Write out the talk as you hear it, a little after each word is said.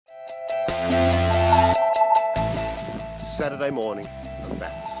Saturday morning from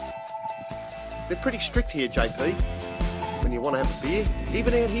Bathurst. They're pretty strict here, JP, when you want to have a beer,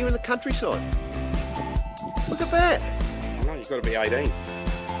 even out here in the countryside. Look at that. I know, you've got to be 18 to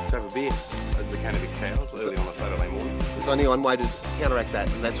have a beer at Zakanovic Towers early on a Saturday morning. There's only one way to counteract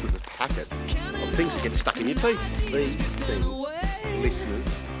that, and that's with a packet of things that get stuck in your teeth. These things, listeners,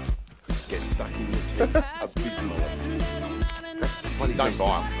 get stuck in your teeth abysmally. Don't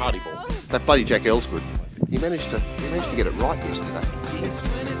buy them, Hardy Ball. That bloody Jack Ellswood, he managed to get it right yesterday. Yes,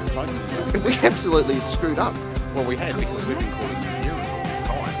 We absolutely screwed up. well, we had, because we've been calling you viewers all this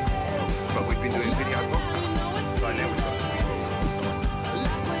time, but we've been doing video podcasts, so now we've got to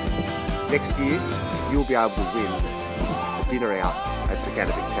win. Next year, you'll be able to win a dinner out at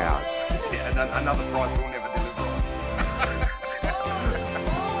Zakanovic Towers. Yeah, and another prize we'll never deliver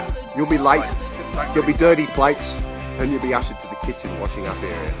on. You'll be late, there'll be dirty plates, and you'll be ushered to the kitchen washing up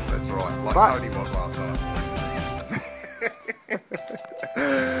area. That's right, like But- Tony was last night.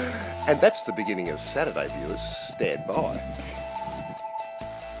 And that's the beginning of Saturday, viewers. Stand by.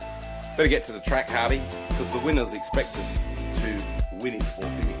 Better get to the track, Hardy, because the winners expect us to win it or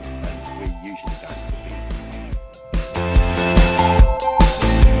win it, and we usually don't win.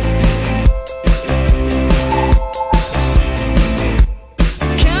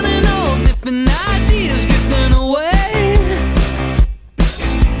 Counting all different ideas drifting away.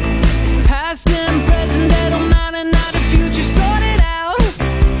 Past and present, they don't matter, now the future sorted out.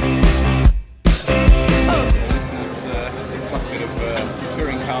 Listeners, it's like a bit of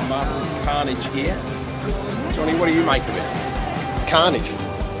Touring Car Masters carnage here. Johnny, what do you make of it? Carnage.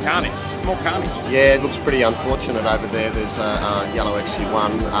 Carnage, just more carnage. Yeah, it looks pretty unfortunate over there. There's a yellow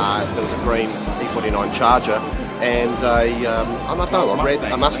XC1, there was a green E49 Charger, and I don't know,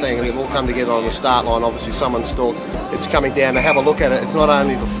 a Mustang, and they've all come together on the start line. Obviously someone's thought it's coming down to have a look at it. It's not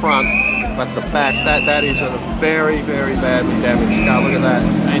only the front, but the back. That is a very, very badly damaged car. Look at that.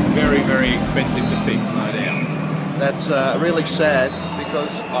 And very, very expensive to fix, no doubt. That's really sad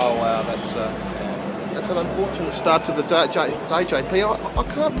because, oh wow, that's an unfortunate start to the day, JP.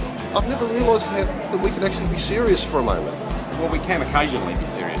 I've never realised that we can actually be serious for a moment. Well, we can occasionally be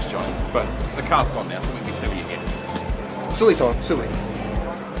serious, Johnny, but the car's gone now, so we can be silly again. Silly time, silly.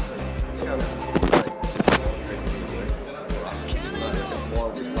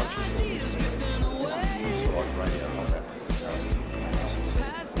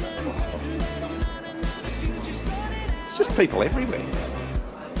 It's just people everywhere.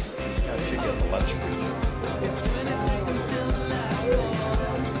 Check out the lunch fridge.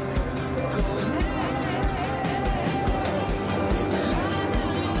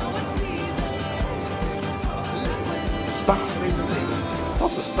 Stuff.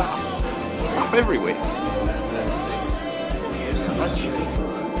 Lots of stuff. Stuff everywhere.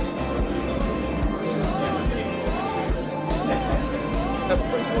 Have a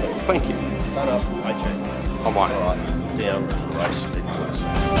free water. Thank you. Don't ask for paycheck. I might. All right, down to the race. Please.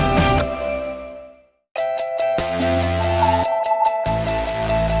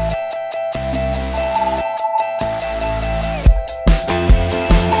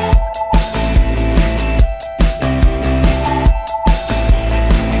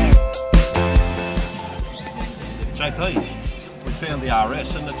 JP, we found the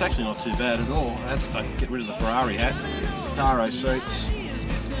RS, and it's actually not too bad at all. I had to get rid of the Ferrari hat, Caro seats,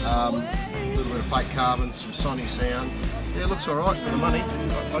 a little bit of fake carbon, some Sony sound. Yeah, it looks alright for the money. I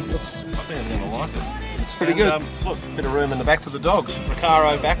think I'm going to like it. It's pretty And, good. Look, a bit of room in the back for the dogs.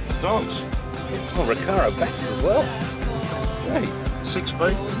 Recaro back for the dogs. Oh, Recaro backs as well. Hey.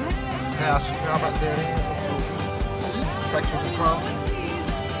 6-speed, power button down here, traction control.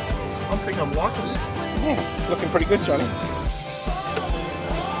 I think I'm liking it. Yeah, it's looking pretty good, Johnny.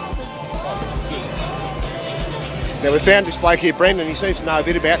 Now we found this bloke here, Brendan. He seems to know a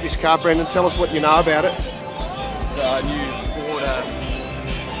bit about this car. Brendan, tell us what you know about it. It's a new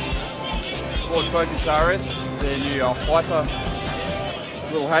Ford Focus RS, their new Hyper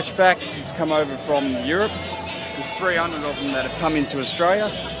little hatchback. It's come over from Europe. There's 300 of them that have come into Australia.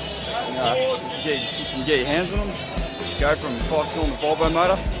 You can get your hands on them. Go from 5-cylinder Volvo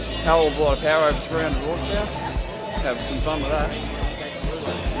motor, hell of a lot of power, over 300 horsepower. Have some fun with that.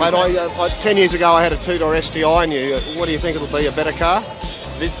 Mate, 10 years ago I had a two-door STI and you. What do you think it'll be, a better car?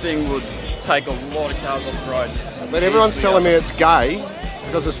 This thing would take a lot of cars off the road. But everyone's telling me it's gay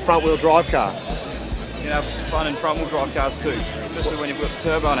because it's a front-wheel drive car. You know, fun in front-wheel drive cars too. Especially when you've got the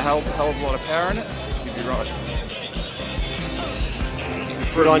turbo and a hell of a lot of power in it. You'd be right.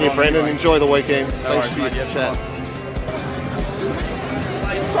 Good on you, Brendan. Enjoy the weekend. Thanks worries, for your mate. Yeah, chat.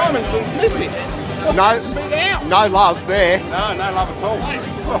 Simonson's missing. No love there. No love at all.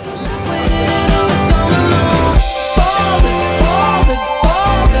 Falling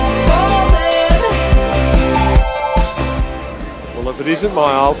If it isn't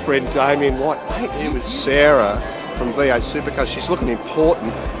my old friend Damien White, mate, here with Sarah from V8 Supercars. She's looking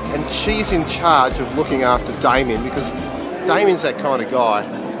important, and she's in charge of looking after Damien, because Damien's that kind of guy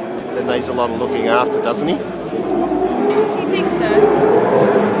that needs a lot of looking after, doesn't he? I think so.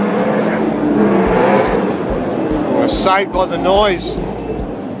 We're saved by the noise.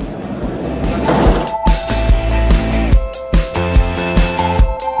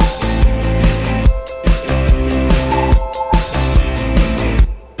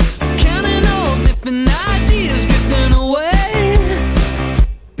 Counting all different ideas drifting away.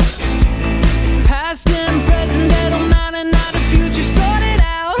 Past and present, they don't matter, now the future sorted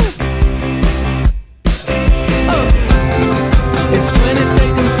out. Oh. It's 20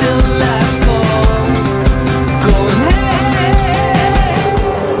 seconds till the last call. Going hey.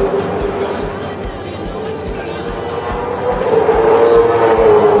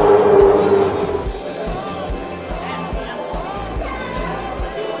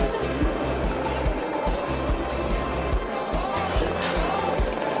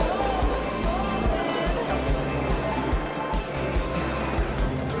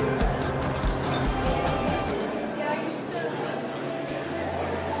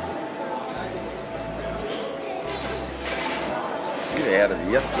 Get out of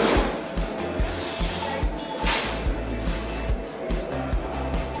here.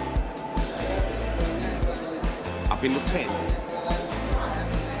 Up in the tent.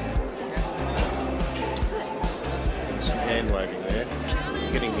 There's some hand waving there.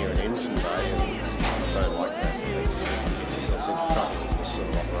 You're getting near an engine bay, and I don't like that. You get yourself into trouble with this sort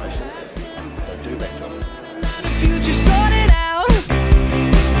of operation. Don't do that, John. The future sorted out.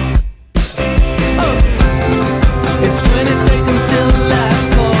 Oh. It's 20 seconds till the last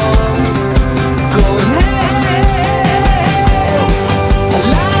call. Going hey. A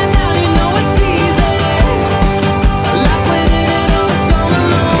lie now, you know it's easy. Like when it all so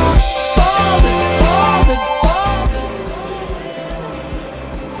long. Fold it, fold it, fold it.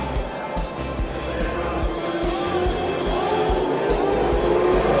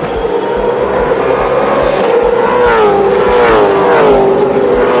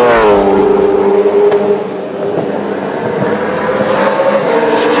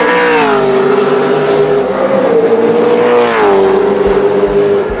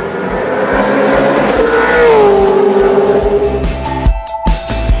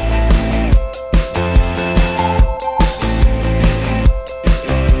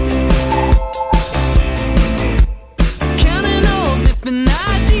 Counting all different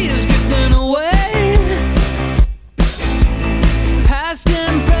ideas drifting away. Past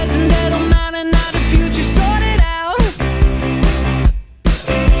and present, they don't matter, now the future sorted out.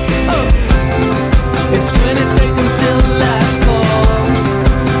 Oh. It's 20 seconds till the last call.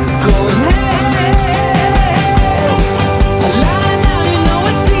 Going hey. A lie now, you know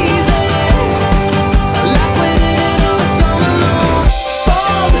it's easy. Like when it all so long.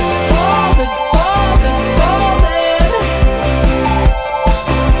 Fold it, fold it, fold it, fold it.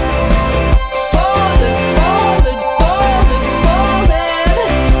 Fold it, fold it, fold it, fold it.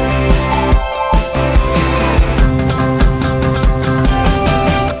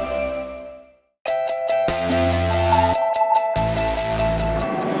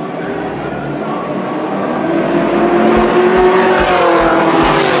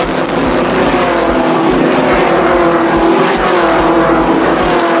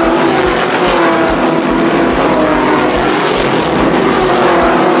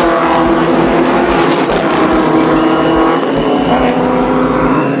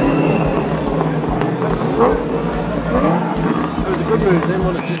 It was a good move then,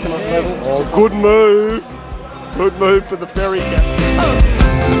 wasn't it? Just come up level. Oh, good move. Good move for the ferry captain.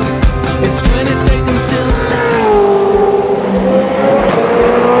 It's 20 seconds till the last.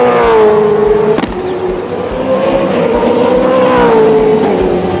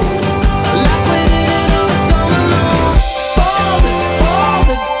 Like when it all so long. Fold it, fold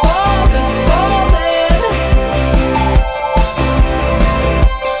it, fold it, fold it.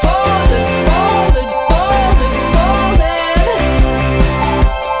 Fold it, fold it, fold it, fold it.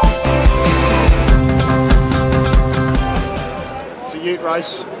 It's a ute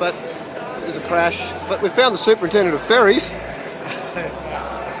race, but there's a crash. But we found the superintendent of ferries.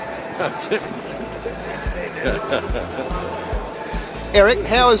 Eric,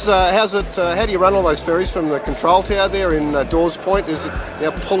 how's it? How do you run all those ferries from the control tower there in Dawes Point? Is it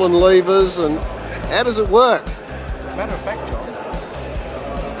now pulling levers, and how does it work? Matter of fact, John,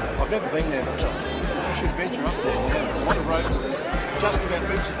 I've never been there myself. You should venture up there. The water road is just about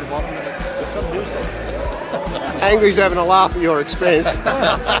reaches the bottom, and it's a conducive. Angry's having a laugh at your expense.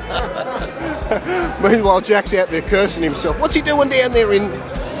 Meanwhile, Jack's out there cursing himself. What's he doing down there in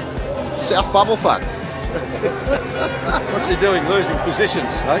South Bubblefuck? What's he doing? Losing positions,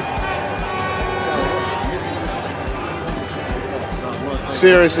 eh?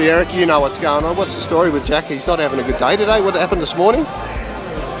 Seriously, Eric, you know what's going on. What's the story with Jack? He's not having a good day today. What happened this morning?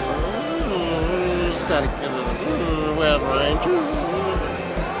 Started wild range.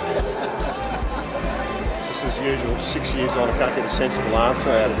 Just as usual, 6 years on, I can't get a sensible answer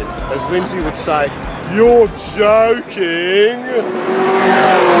out of him. As Lindsay would say, you're joking.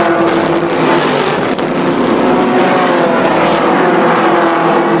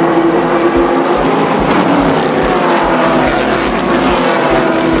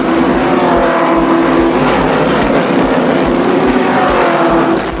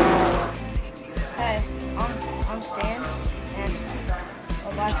 Hey, I'm Stan, and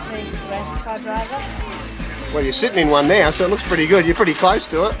I'd like to be a race car driver. Well, you're sitting in one now, so it looks pretty good. You're pretty close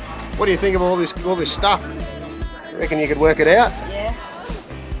to it. What do you think of all this stuff? Reckon you could work it out? Yeah,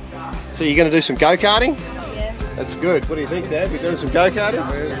 So you're going to do some go-karting? yeah. That's good. What do you think, Dad? We're doing some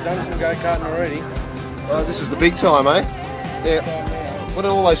go-karting? We've done some go-karting already. Oh, this is the big time, eh? Yeah. What do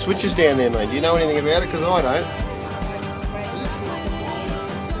all those switches down there mean? Do you know anything about it? Because I don't. Rating system, gearing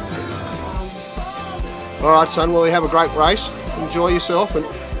system. All right, son. Well, we have a great race. Enjoy yourself. And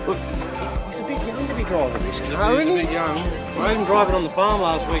look, He's a bit young to be driving this kid. oh, He's a isn't bit he? young. I had him driving on the farm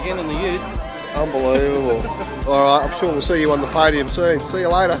last weekend in the ute. Unbelievable. All right, I'm sure we'll see you on the podium soon. See you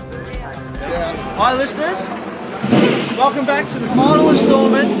later. Hi listeners, welcome back to the final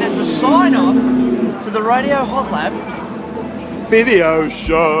instalment and the sign-off to the Radio Hot Lab. Video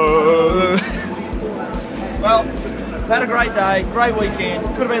show. Well, we've had a great day, great weekend,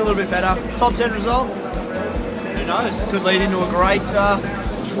 could have been a little bit better. Top 10 result, who knows, could lead into a great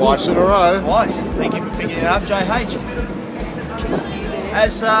Twice in a row. twice. Thank you for picking it up, JH.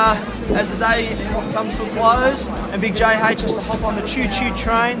 As the day comes to a close and Big JH has to hop on the choo-choo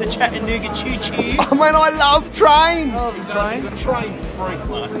train, the Chattanooga choo-choo. I mean, I love trains. Oh, the train. He's a train freak,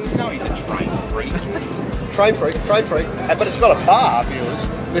 Marcus. No, he's a train freak. Train freak. But it's got a bar, viewers,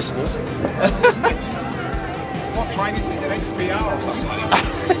 listeners. What train is it? An XPR or something?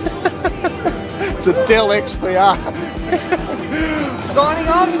 It's a Dell XPR. Signing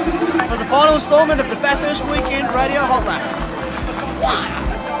off for the final instalment of the Bathurst Weekend Radio Hot Lap.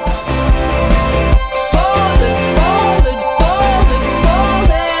 Folded, folded, folded,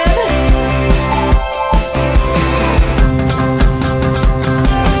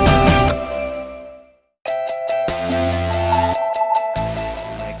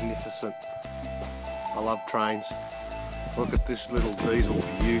 Magnificent. I love trains. Look at this little diesel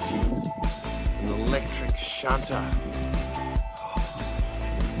beauty. An electric shunter.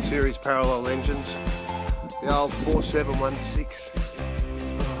 Series parallel engines. The old 4716.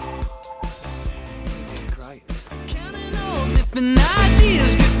 Great. counting all different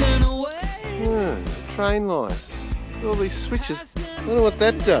ideas drifting away. Train line. All these switches. I wonder what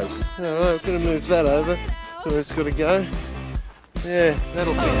that does. Alright, I'm going to move that over. Where it's got to go. Yeah,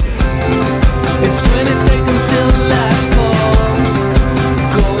 that'll fix it. It's 20 seconds till the last call.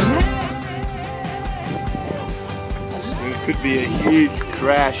 Go ahead. There could be a huge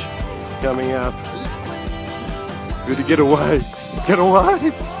crash coming up. Good to get away. Get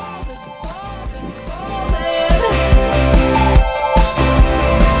away.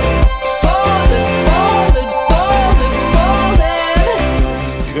 Folded, folded, folded, folded.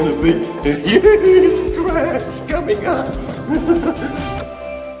 It's gonna be a huge crash coming up.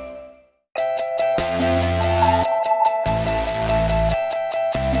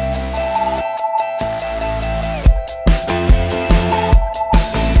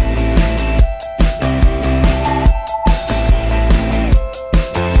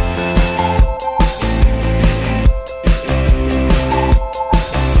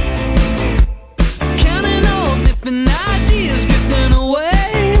 Counting all different ideas drifting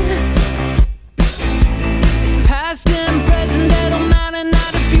away. Past and present, they don't matter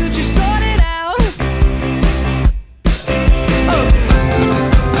now. The future sorted out. Oh.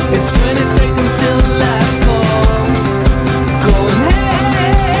 It's 20 seconds till the last call. Go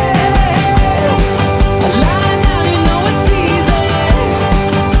ahead. A lie now, you know it's easy.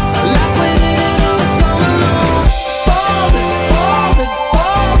 A life with it all, it's all alone. Folded, folded,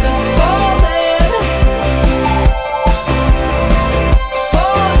 folded, folded.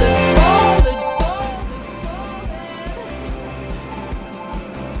 Folded, folded, folded.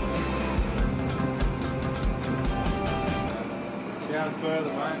 Down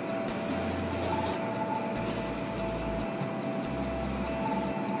further, mate.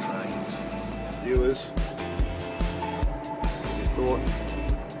 Trains. Viewers. You thought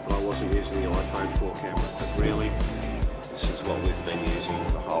that I wasn't wasn't using the iPhone 4 camera, but really, this is what we've been using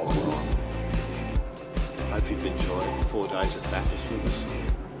the whole time. Hope you've enjoyed 4 days at Bathurst with us,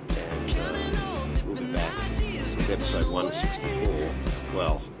 and we'll be back with episode 164.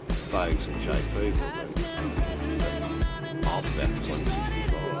 Well, Fogues and JP will be. I'll be back for 164.